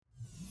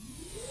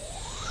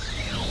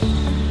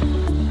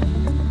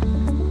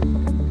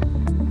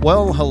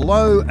Well,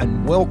 hello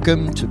and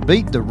welcome to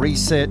Beat the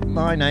Reset.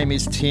 My name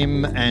is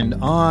Tim and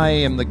I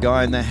am the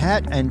guy in the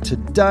hat, and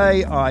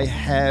today I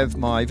have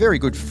my very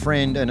good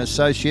friend and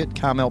associate,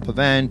 Carmelle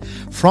Pavan,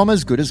 from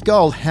As Good as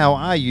Gold. How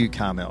are you,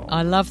 Carmelle?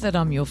 I love that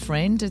I'm your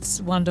friend. It's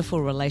a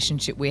wonderful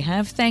relationship we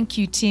have. Thank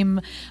you, Tim.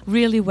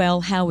 Really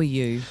well. How are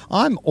you?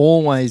 I'm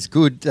always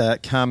good,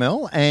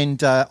 Carmelle,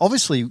 and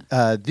obviously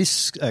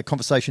this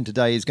conversation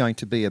today is going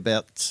to be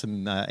about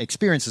some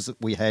experiences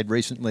that we had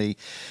recently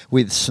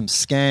with some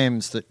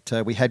scams that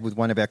we had with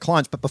one of our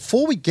clients. But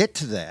before we get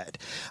to that,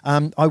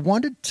 I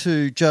wanted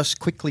to just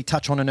quickly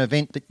touch on an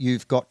event that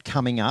you've got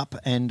coming up,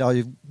 and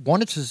I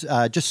wanted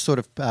to just sort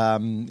of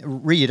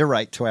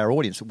reiterate to our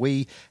audience that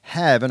we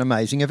have an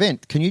amazing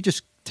event. Can you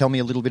just tell me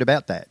a little bit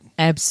about that?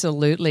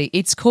 Absolutely.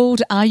 It's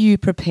called Are You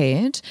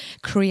Prepared?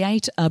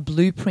 Create a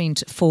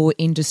Blueprint for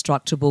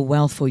Indestructible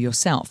Wealth for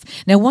Yourself.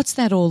 Now, what's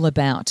that all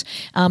about?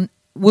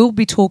 We'll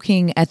be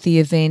talking at the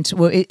event.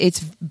 Well, it's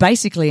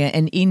basically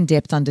an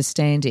in-depth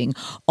understanding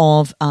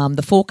of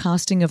the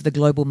forecasting of the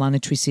global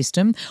monetary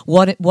system,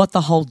 what the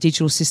whole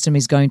digital system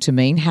is going to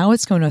mean, how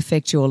it's going to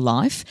affect your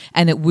life,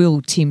 and it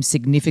will, Tim,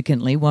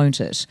 significantly,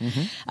 won't it?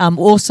 Mm-hmm.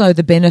 Also,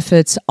 the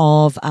benefits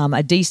of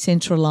a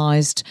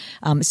decentralized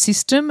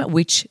system,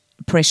 which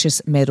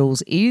precious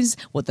metals is,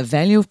 what the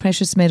value of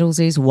precious metals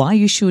is, why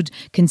you should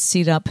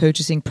consider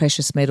purchasing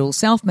precious metals,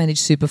 self-managed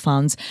super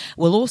funds.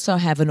 We'll also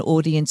have an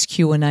audience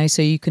Q&A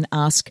so you can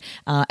ask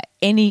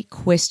any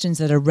questions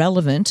that are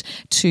relevant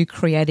to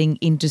creating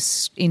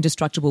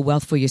indestructible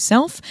wealth for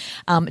yourself.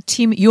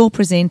 Tim, you're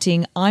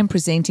presenting, I'm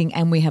presenting,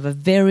 and we have a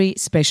very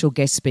special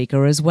guest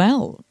speaker as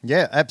well.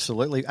 Yeah,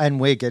 absolutely. And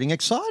we're getting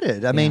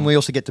excited. I mean, we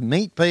also get to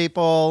meet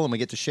people and we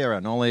get to share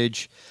our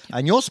knowledge.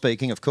 And you're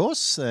speaking, of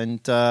course, and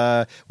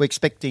we're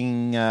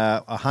expecting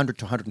 100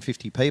 to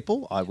 150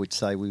 people. I would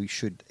say we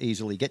should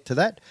easily get to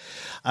that.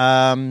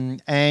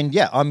 And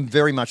yeah, I'm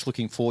very much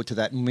looking forward to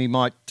that. And we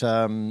might,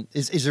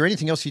 is there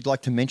anything else you'd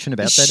like to mention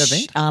about that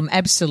event?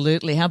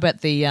 Absolutely. How about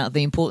the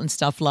important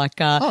stuff like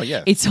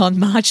it's on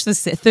March the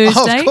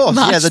Thursday, of course.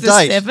 March the the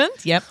date.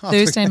 7th. Yep,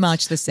 Thursday,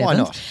 March the 7th. Why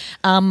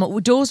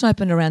not? Doors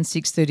open around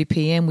 6:30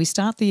 p.m. We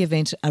start the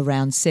event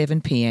around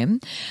 7 p.m.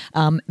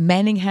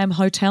 Manningham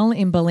Hotel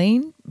in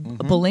Berlin.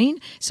 Mm-hmm.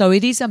 So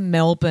it is a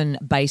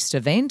Melbourne-based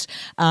event.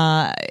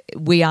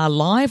 We are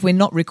live. We're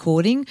not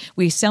recording.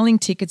 We're selling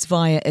tickets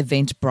via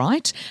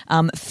Eventbrite.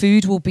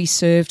 Food will be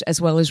served as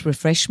well as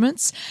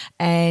refreshments,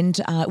 and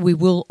we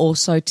will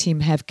also,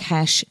 Tim, have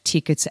cash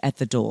tickets at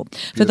the door.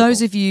 Beautiful. For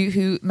those of you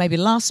who maybe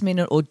last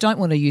minute or don't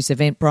want to use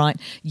Eventbrite,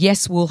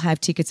 yes, we'll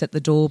have tickets at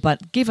the door,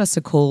 but give us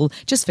a call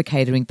just for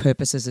catering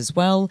purposes as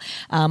well.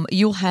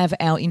 You'll have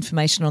our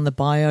information on the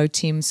bio,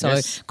 Tim, so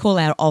call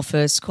our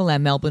office, call our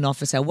Melbourne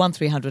office, our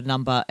 1300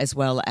 number, as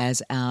well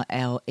as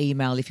our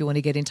email if you want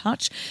to get in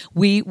touch.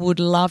 We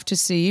would love to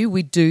see you.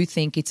 We do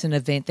think it's an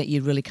event that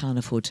you really can't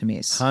afford to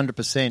miss.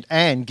 100%.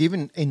 And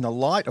given in the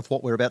light of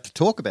what we're about to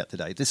talk about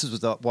today, this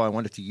is why I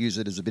wanted to use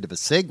it as a bit of a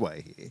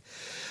segue here.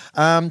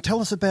 Tell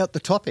us about the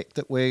topic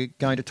that we're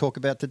going to talk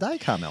about today,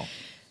 Carmelle.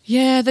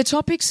 Yeah, the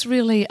topic's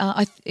really,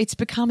 it's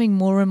becoming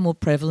more and more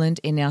prevalent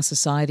in our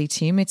society,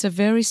 Tim. It's a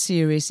very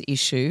serious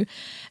issue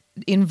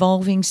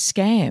involving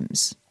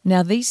scams.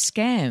 Now, these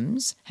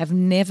scams have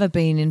never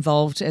been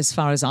involved, as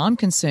far as I'm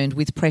concerned,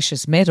 with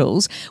precious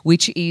metals,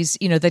 which is,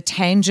 the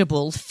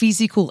tangible,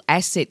 physical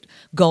asset,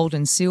 gold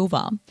and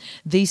silver.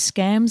 These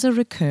scams are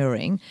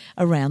occurring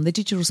around the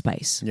digital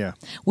space. Yeah.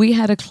 We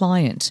had a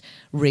client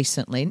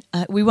recently,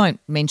 we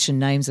won't mention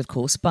names, of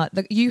course, but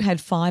you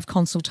had 5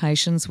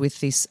 consultations with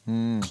this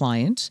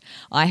client.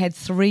 I had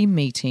 3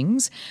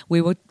 meetings. We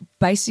were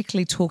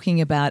basically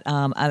talking about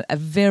a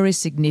very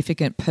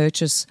significant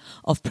purchase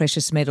of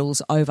precious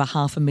metals, over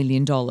 $500,000.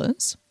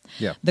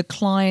 Yeah. The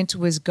client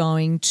was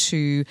going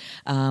to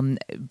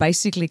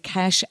basically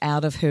cash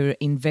out of her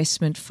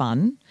investment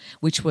fund,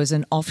 which was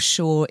an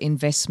offshore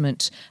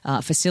investment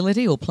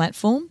facility or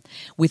platform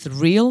with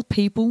real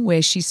people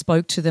where she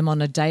spoke to them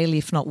on a daily,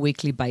 if not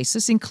weekly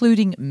basis,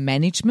 including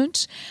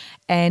management.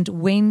 And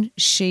when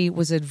she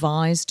was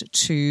advised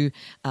to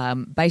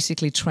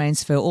basically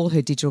transfer all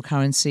her digital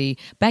currency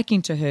back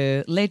into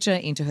her ledger,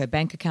 into her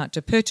bank account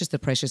to purchase the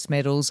precious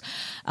metals,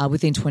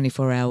 within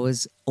 24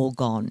 hours, all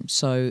gone.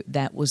 So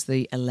that was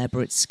the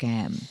elaborate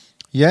scam.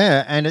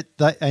 Yeah, and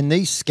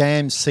these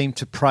scams seem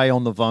to prey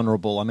on the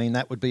vulnerable. I mean,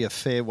 that would be a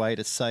fair way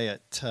to say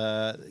it.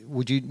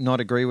 Would you not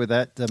agree with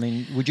that? I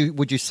mean,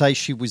 would you say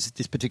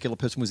this particular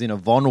person was in a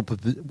vulnerable?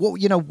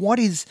 What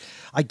is?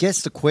 I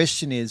guess the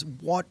question is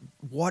what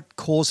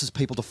causes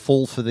people to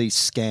fall for these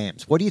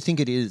scams? What do you think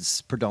it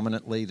is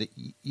predominantly that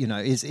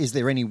is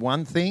there any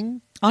one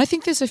thing? I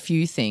think there's a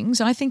few things.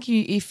 I think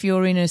if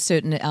you're in a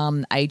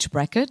certain age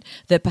bracket,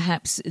 that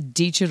perhaps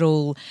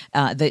digital,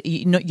 that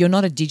you're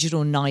not a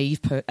digital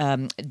naive,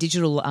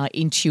 digital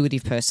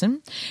intuitive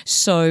person.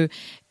 So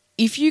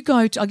if you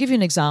go to, I'll give you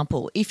an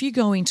example. If you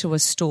go into a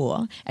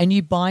store and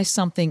you buy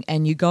something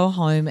and you go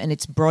home and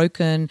it's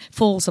broken,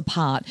 falls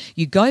apart,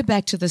 you go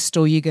back to the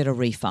store, you get a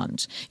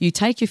refund. You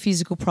take your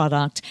physical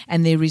product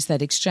and there is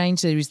that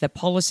exchange, there is that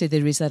policy,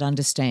 there is that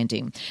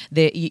understanding.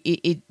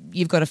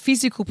 You've got a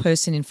physical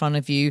person in front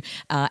of you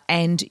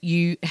and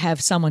you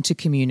have someone to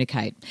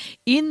communicate.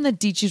 In the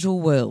digital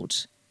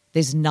world,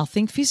 there's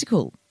nothing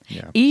physical.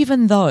 Yeah.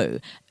 Even though,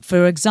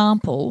 for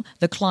example,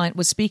 the client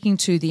was speaking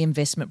to the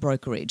investment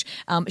brokerage,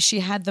 she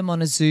had them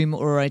on a Zoom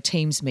or a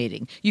Teams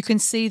meeting. You can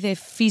see they're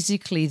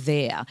physically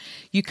there.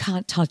 You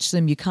can't touch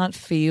them, you can't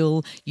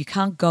feel, you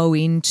can't go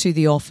into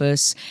the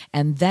office,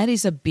 and that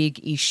is a big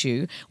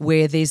issue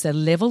where there's a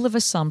level of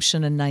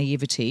assumption and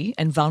naivety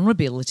and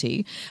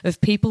vulnerability of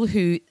people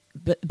who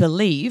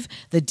believe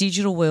the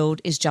digital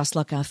world is just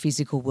like our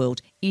physical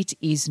world. It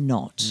is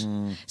not.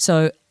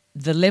 So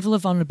the level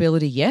of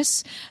vulnerability,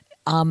 yes.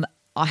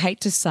 I hate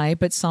to say,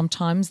 but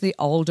sometimes the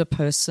older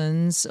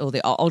persons or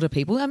the older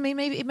people, I mean,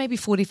 maybe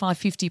 45,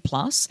 50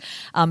 plus,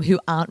 who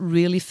aren't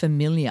really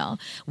familiar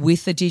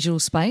with the digital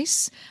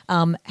space,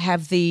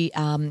 have the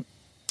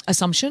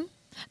assumption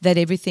that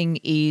everything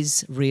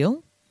is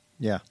real.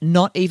 Yeah.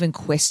 Not even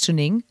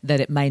questioning that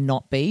it may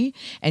not be.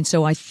 And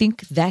so I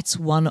think that's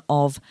one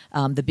of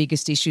the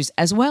biggest issues,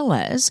 as well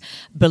as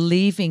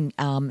believing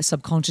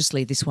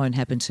subconsciously this won't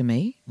happen to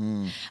me.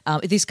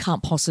 This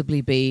can't possibly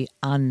be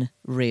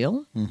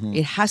unreal.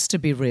 It has to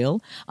be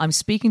real. I'm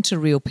speaking to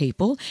real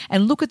people.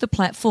 And look at the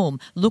platform.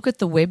 Look at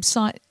the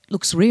website.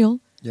 Looks real.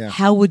 Yeah.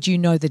 How would you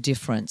know the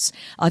difference?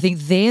 I think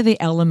they're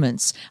the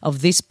elements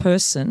of this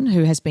person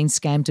who has been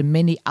scammed and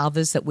many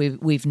others that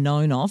we've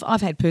known of.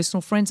 I've had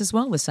personal friends as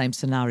well, the same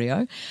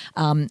scenario,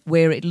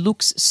 where it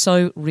looks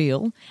so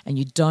real and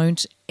you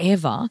don't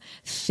ever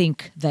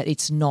think that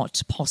it's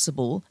not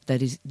possible that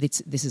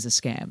this is a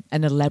scam,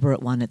 an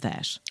elaborate one at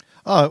that.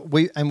 Oh,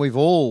 we've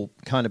all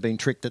kind of been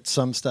tricked at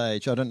some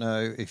stage. I don't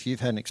know if you've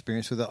had an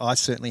experience with it. I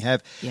certainly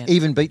have. Yep.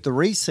 Even beat the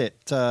reset.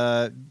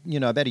 About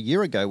a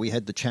year ago, we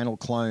had the channel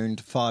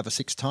cloned 5 or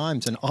 6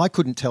 times, and I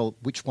couldn't tell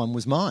which one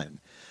was mine.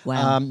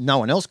 Wow. No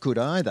one else could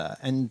either.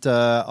 And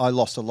I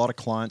lost a lot of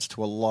clients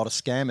to a lot of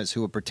scammers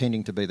who were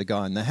pretending to be the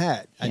guy in the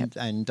hat.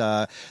 And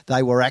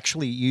they were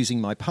actually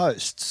using my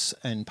posts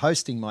and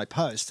posting my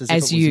posts as if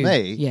it was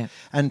me. Yeah.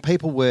 And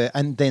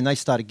and then they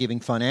started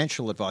giving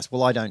financial advice.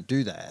 Well, I don't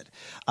do that.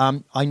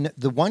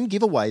 The one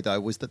giveaway, though,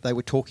 was that they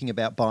were talking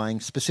about buying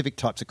specific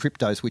types of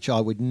cryptos, which I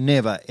would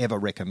never, ever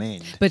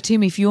recommend. But,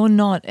 Tim, if you're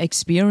not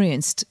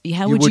experienced,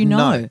 how would you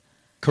know?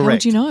 Correct. How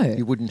would you know?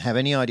 You wouldn't have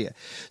any idea.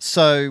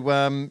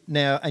 So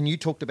now, and you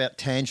talked about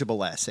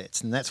tangible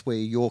assets, and that's where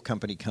your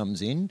company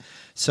comes in.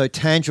 So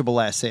tangible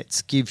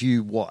assets give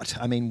you what?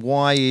 I mean,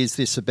 why is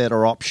this a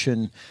better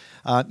option?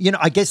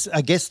 I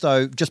guess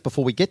though, just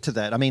before we get to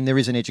that, I mean, there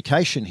is an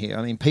education here.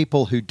 I mean,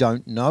 people who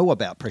don't know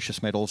about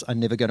precious metals are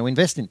never going to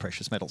invest in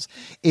precious metals.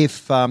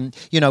 If,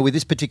 with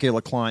this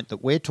particular client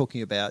that we're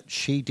talking about,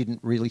 she didn't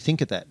really think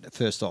of that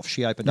first off.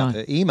 She opened up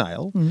her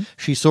email.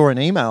 She saw an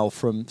email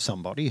from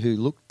somebody who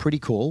looked pretty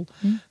cool,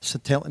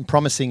 and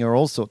promising her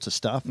all sorts of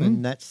stuff.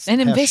 And that's an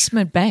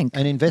investment bank.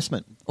 An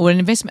investment. Or an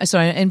investment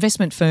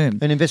firm.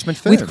 An investment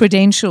firm. With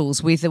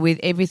credentials, with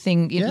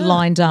everything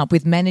lined up,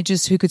 with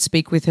managers who could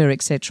speak with her,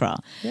 etc.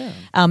 Yeah.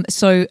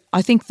 So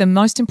I think the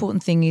most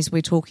important thing is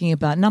we're talking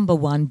about, number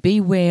one,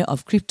 beware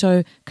of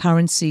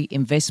cryptocurrency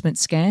investment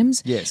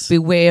scams. Yes.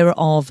 Beware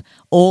of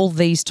all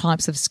these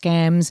types of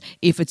scams.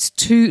 If it's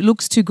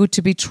looks too good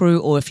to be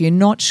true, or if you're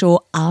not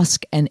sure,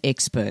 ask an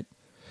expert.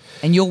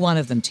 And you're one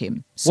of them,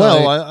 Tim. So,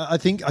 well, I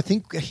think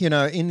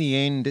in the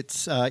end,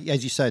 it's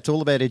as you say, it's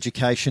all about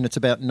education. It's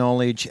about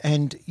knowledge,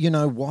 and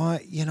why.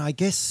 I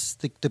guess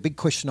the big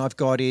question I've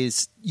got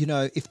is,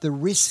 if the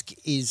risk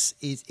is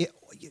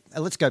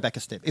let's go back a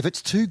step. If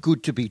it's too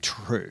good to be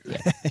true,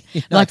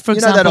 like for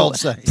example, that old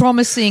saying,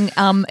 promising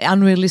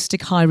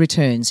unrealistic high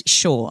returns.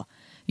 Sure,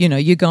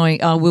 you're going.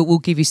 We'll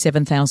give you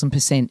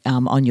 7,000%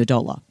 on your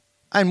dollar.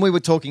 And we were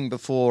talking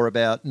before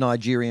about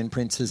Nigerian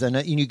princes,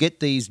 and you get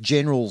these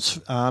generals,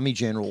 army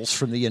generals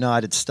from the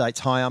United States.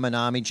 Hi, I'm an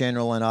army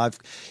general, and I'd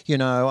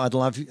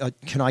love.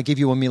 Can I give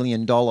you $1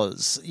 million?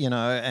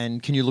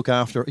 And can you look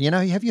after?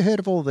 Have you heard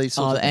of all these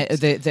sorts of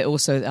things? They're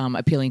also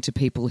appealing to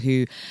people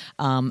who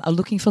are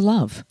looking for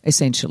love,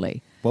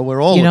 essentially. Well, we're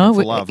all looking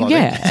for love.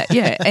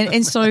 Yeah.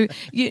 And so,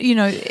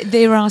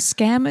 there are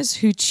scammers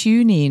who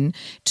tune in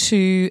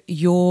to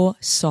your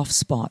soft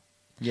spot.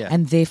 Yeah.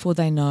 And therefore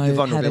they know your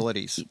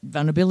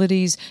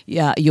vulnerabilities.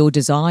 Your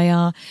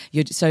desire.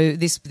 So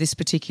this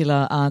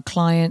particular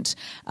client,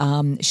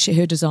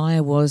 her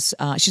desire was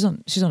she's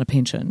on a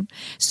pension,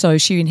 so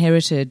she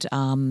inherited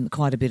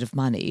quite a bit of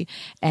money,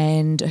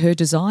 and her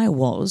desire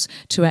was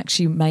to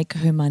actually make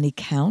her money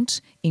count,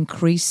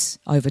 increase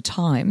over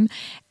time,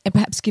 and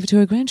perhaps give it to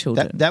her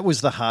grandchildren. That was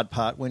the hard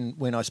part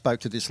when I spoke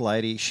to this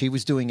lady. She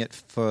was doing it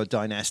for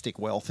dynastic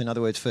wealth, in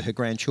other words, for her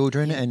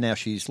grandchildren, and now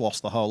she's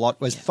lost the whole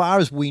lot. As far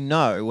as we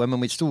know, I mean,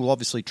 we're still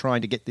obviously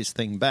trying to get this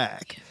thing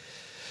back.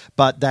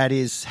 But that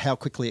is how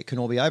quickly it can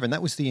all be over. And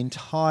that was the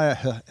entire,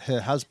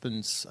 her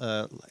husband's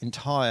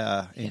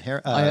entire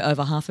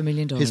over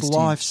 $500,000. His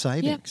life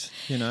savings,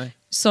 you know.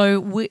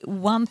 So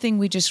one thing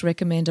we just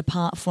recommend,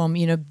 apart from,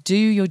 do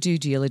your due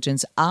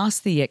diligence,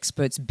 ask the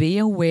experts, be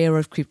aware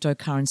of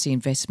cryptocurrency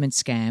investment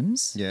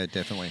scams. Yeah,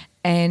 definitely.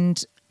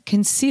 And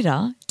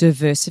consider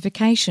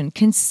diversification.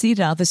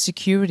 Consider the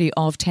security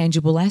of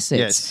tangible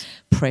assets,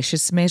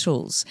 precious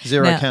metals.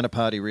 Zero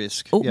counterparty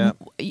risk. Yeah.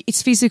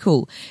 It's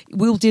physical.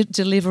 We'll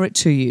deliver it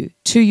to you,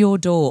 to your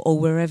door or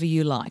wherever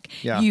you like.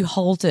 Yeah. You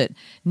hold it.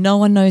 No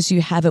one knows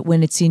you have it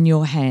when it's in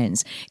your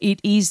hands. It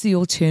is the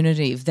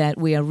alternative that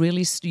we are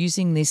really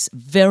using this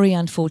very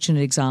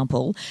unfortunate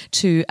example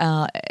to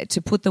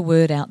put the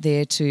word out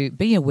there to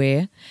be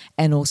aware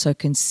and also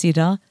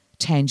consider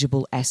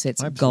tangible assets,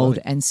 Absolutely. Gold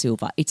and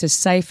silver. It's a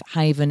safe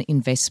haven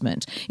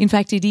investment. In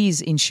fact, it is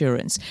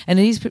insurance. And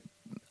it is,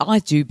 I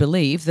do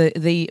believe,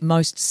 the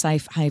most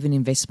safe haven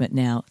investment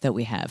now that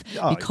we have.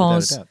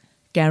 Because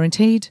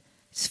guaranteed,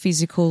 it's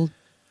physical.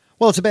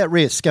 Well, it's about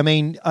risk. I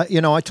mean,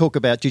 I talk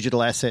about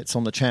digital assets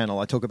on the channel.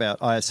 I talk about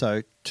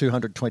ISO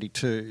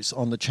 222s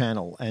on the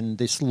channel and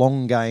this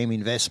long game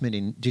investment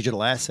in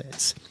digital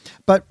assets.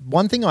 But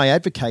one thing I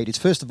advocate is,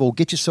 first of all,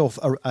 get yourself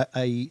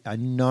a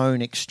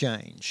known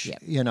exchange.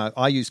 Yep.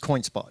 I use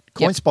CoinSpot.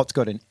 CoinSpot's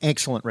got an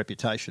excellent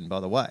reputation, by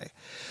the way.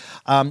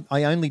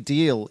 I only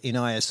deal in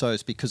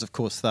ISOs because, of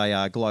course, they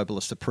are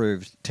globalist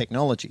approved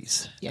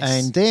technologies. Yes.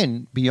 And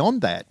then beyond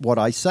that, what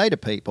I say to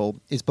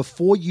people is,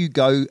 before you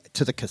go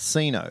to the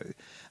casino,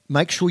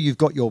 make sure you've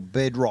got your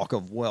bedrock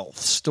of wealth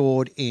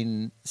stored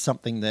in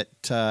something that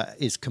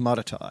is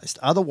commoditized.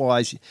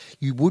 Otherwise,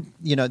 you would,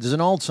 there's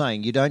an old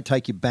saying, you don't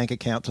take your bank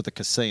account to the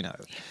casino,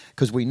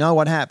 because we know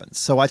what happens.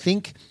 So I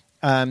think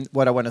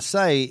what I want to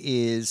say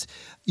is,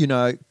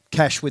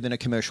 cash within a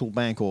commercial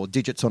bank or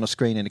digits on a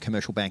screen in a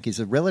commercial bank is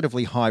a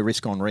relatively high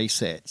risk on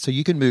reset. So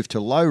you can move to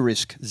low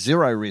risk,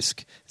 zero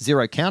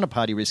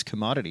counterparty risk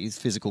commodities,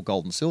 physical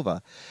gold and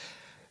silver,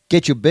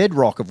 get your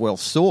bedrock of wealth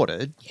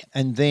sorted,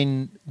 and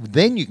then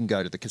you can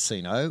go to the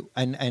casino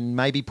and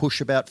maybe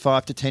push about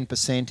 5 to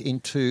 10%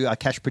 into a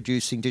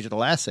cash-producing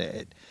digital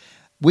asset,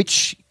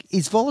 which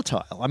is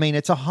volatile. I mean,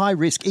 it's a high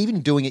risk.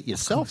 Even doing it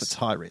yourself, it's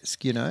high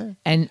risk,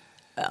 And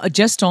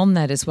just on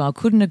that as well,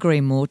 couldn't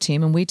agree more,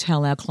 Tim, and we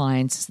tell our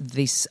clients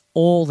this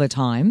all the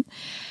time.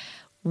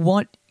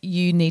 What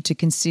you need to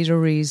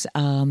consider is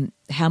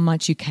how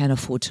much you can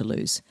afford to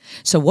lose.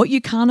 So what you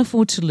can't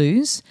afford to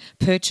lose,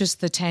 purchase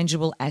the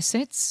tangible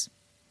assets,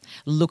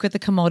 look at the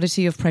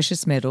commodity of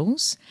precious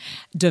metals,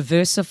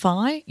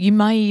 diversify. You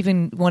may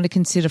even want to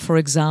consider, for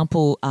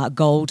example,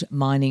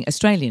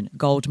 Australian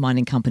gold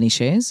mining company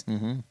shares.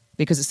 Mm-hmm.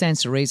 Because it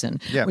stands to reason.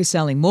 Yep. We're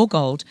selling more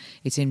gold.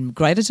 It's in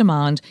greater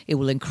demand. It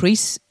will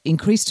increase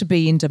to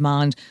be in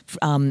demand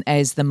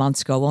as the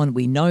months go on.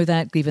 We know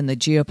that, given the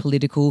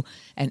geopolitical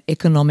and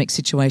economic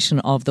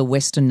situation of the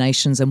Western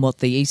nations and what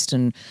the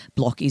Eastern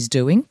Bloc is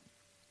doing,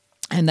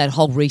 and that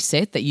whole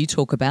reset that you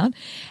talk about.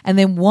 And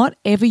then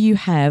whatever you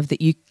have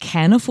that you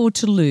can afford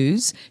to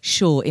lose,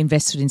 sure,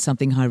 invest it in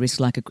something high risk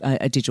like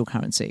a digital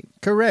currency.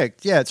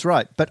 Correct. Yeah, that's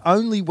right. But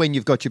only when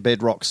you've got your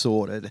bedrock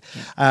sorted.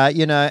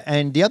 Yeah.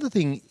 And the other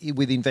thing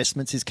with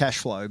investments is cash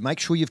flow.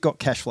 Make sure you've got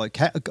cash flow.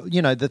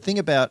 The thing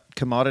about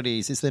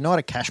commodities is they're not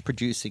a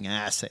cash-producing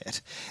asset,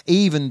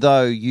 even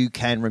though you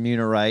can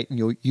remunerate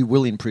and you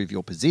will improve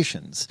your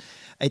positions.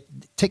 It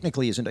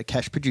technically isn't a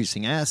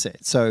cash-producing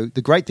asset. So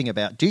the great thing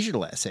about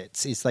digital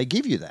assets is they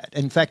give you that.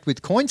 In fact,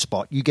 with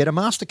CoinSpot, you get a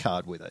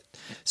MasterCard with it.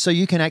 So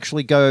you can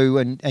actually go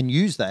and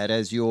use that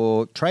as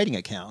your trading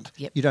account.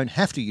 Yep. You don't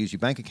have to use your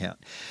bank account.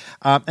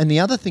 And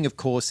the other thing, of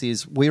course,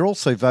 is we're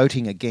also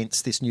voting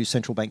against this new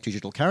central bank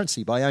digital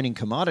currency by owning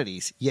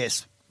commodities.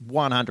 Yes,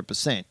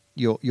 100%.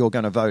 You're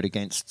going to vote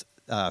against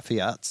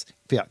fiat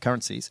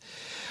currencies.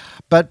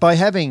 But by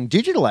having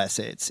digital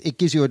assets, it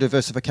gives you a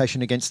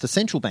diversification against the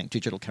central bank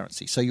digital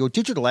currency. So your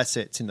digital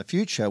assets in the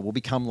future will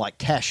become like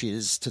cash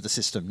is to the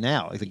system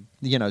now.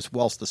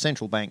 Whilst the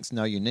central banks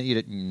know you need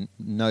it and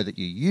know that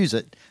you use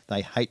it,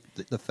 they hate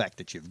the fact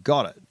that you've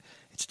got it.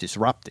 It's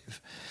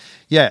disruptive.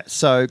 Yeah,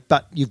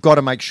 but you've got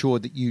to make sure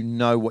that you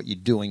know what you're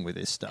doing with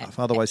this stuff.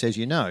 Otherwise, as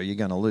you know, you're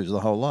going to lose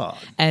the whole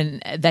lot.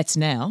 And that's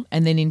now.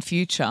 And then in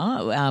future,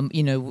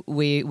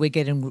 we're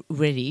getting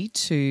ready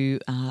to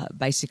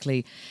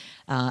basically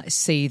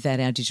see that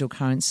our digital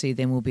currency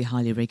then will be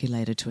highly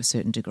regulated to a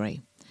certain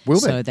degree. Will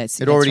be.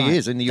 It already right.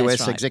 is. In the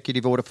US,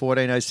 Executive Order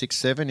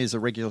 14067 is a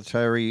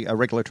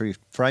regulatory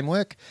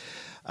framework.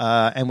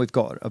 And we've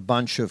got a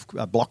bunch of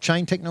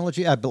blockchain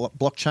technology,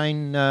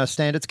 blockchain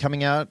standards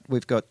coming out.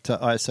 We've got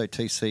ISO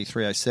TC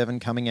 307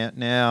 coming out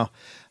now,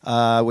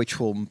 which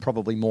will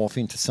probably morph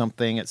into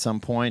something at some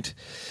point.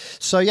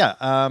 So, yeah.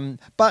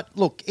 But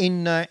look,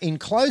 in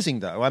closing,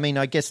 though, I mean,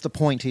 I guess the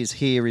point is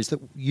that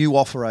you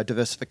offer a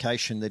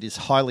diversification that is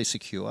highly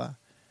secure,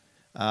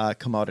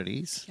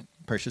 commodities. Yep.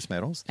 Precious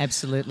metals.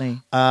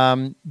 Absolutely.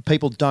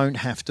 People don't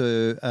have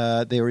to,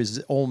 there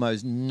is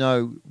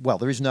no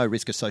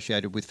risk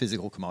associated with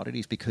physical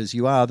commodities because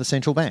you are the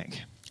central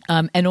bank.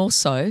 And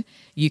also,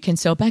 you can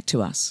sell back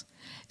to us.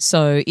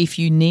 So if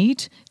you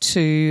need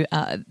to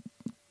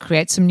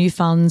create some new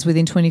funds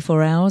within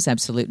 24 hours,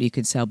 absolutely you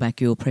could sell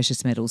back your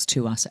precious metals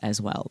to us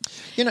as well.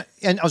 You know,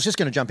 and I was just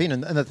going to jump in,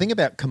 and the thing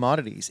about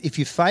commodities, if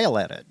you fail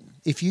at it,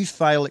 if you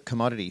fail at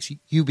commodities,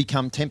 you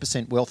become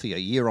 10% wealthier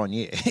year on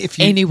year.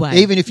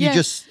 Even if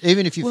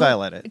you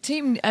fail at it.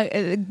 Tim,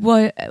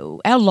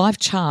 our live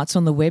charts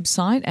on the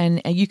website,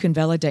 and you can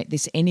validate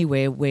this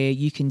anywhere where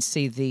you can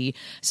see the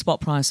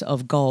spot price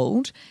of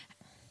gold.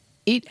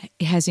 It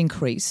has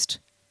increased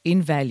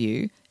in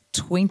value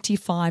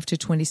 25 to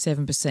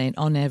 27%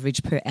 on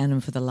average per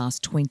annum for the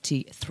last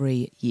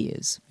 23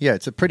 years. Yeah,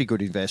 it's a pretty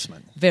good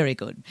investment. Very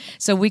good.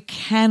 So we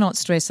cannot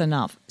stress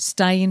enough,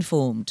 stay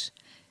informed.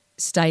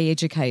 Stay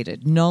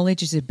educated.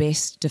 Knowledge is the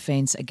best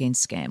defence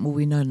against scam. Well,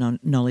 we know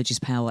knowledge is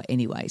power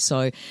anyway.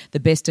 So the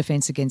best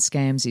defence against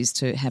scams is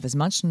to have as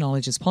much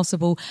knowledge as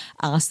possible.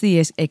 Ask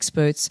the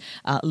experts.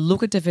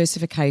 Look at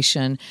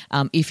diversification.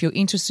 If you're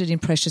interested in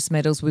precious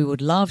metals, we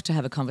would love to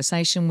have a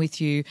conversation with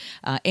you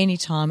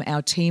anytime.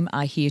 Our team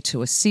are here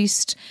to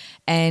assist.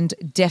 And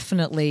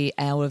definitely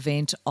our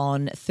event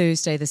on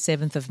Thursday, the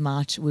 7th of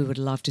March, we would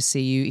love to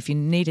see you. If you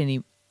need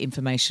any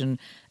information,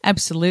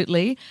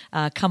 absolutely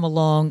come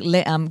along,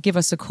 give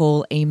us a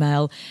call,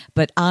 email.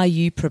 But are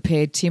you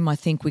prepared, Tim? I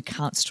think we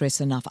can't stress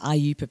enough, are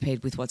you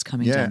prepared with what's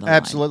coming down the line?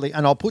 Absolutely.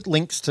 And I'll put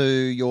links to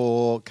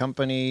your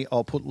company,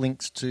 I'll put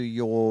links to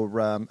your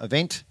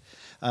event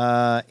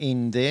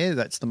in there.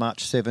 That's the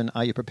March 7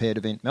 Are You Prepared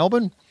event,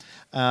 Melbourne.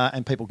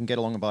 And people can get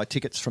along and buy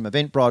tickets from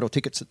Eventbrite or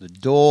tickets at the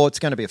door. It's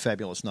going to be a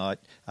fabulous night.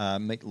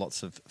 Meet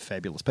lots of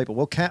fabulous people.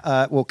 Well,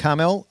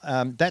 Carmelle,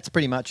 that's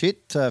pretty much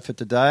it for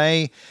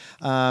today.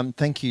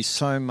 Thank you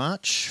so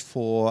much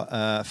for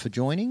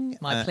joining.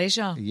 My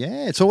pleasure.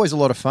 Yeah, it's always a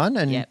lot of fun.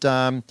 And yep.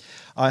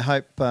 I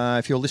hope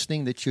if you're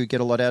listening that you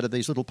get a lot out of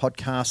these little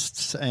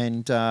podcasts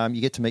and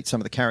you get to meet some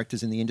of the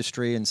characters in the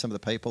industry and some of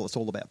the people. It's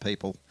all about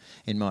people,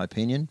 in my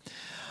opinion.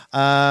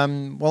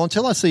 Well,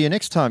 until I see you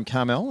next time,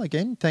 Carmelle,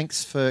 again,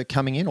 thanks for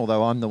coming in,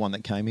 although I'm the one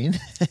that came in.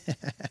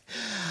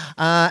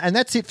 And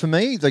that's it for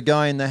me, the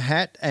guy in the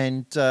hat.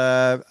 And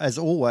as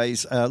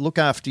always, look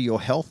after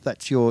your health.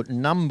 That's your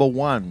number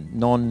one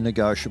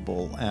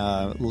non-negotiable.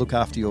 Look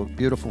after your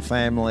beautiful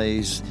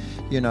families,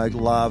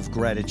 love,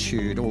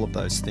 gratitude, all of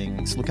those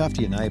things. Look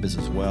after your neighbours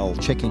as well.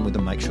 Check in with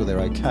them, make sure they're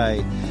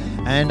okay.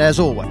 And as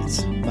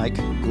always, make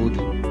good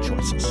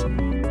choices.